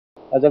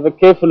Let's have a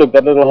careful look.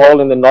 That little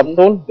hole in the knot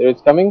thorn. There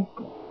it's coming.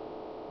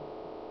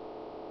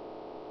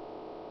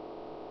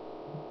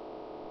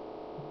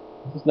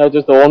 Just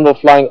notice the hornbill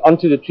flying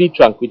onto the tree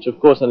trunk, which of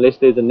course, unless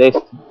there's a nest,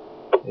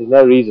 there's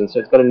no reason. So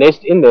it's got a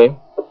nest in there.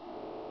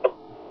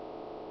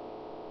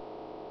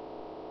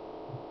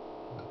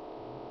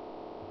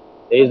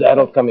 There's the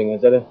adult coming.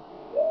 Is that a...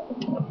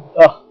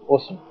 Oh,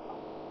 awesome.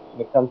 It's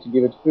going to come to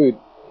give it food.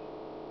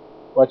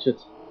 Watch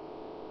it.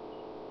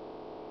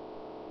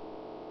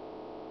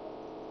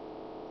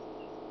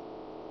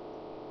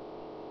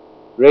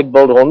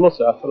 Red-billed hornbill.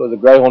 So I thought it was a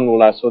grey hornbill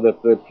when I saw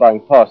that bird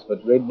flying past,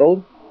 but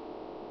red-billed.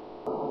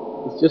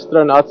 It's just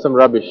thrown out some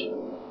rubbish.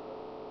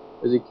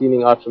 Busy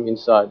cleaning out from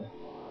inside.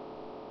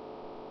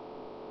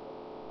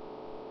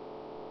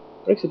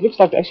 Rex, it looks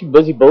like they're actually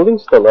busy building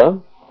still, huh?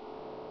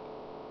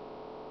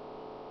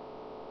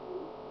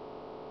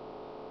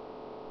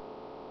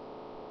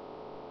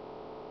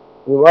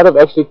 We might have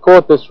actually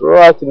caught this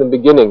right in the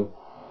beginning.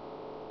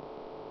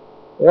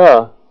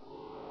 Yeah.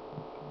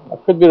 I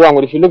could be wrong,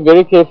 but if you look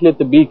very carefully at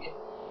the beak,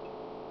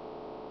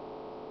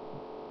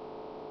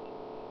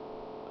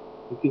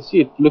 you can see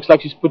it looks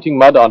like she's putting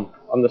mud on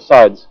the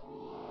sides.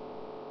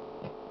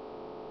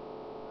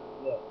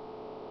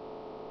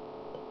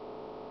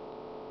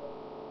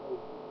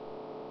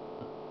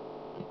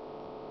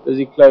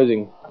 Busy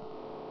closing.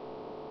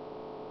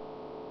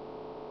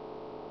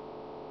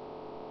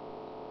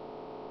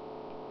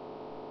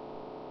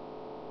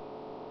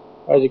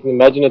 As you can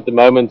imagine at the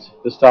moment,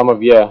 this time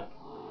of year,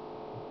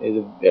 there's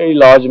a very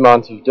large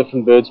amount of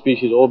different bird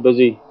species all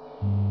busy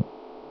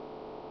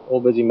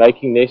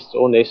making nests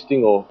or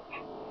nesting, or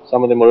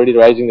some of them already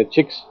raising the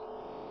chicks.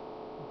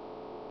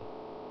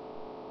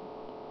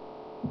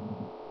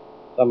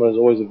 Summer is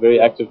always a very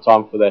active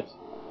time for that.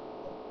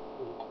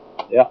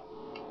 Yeah.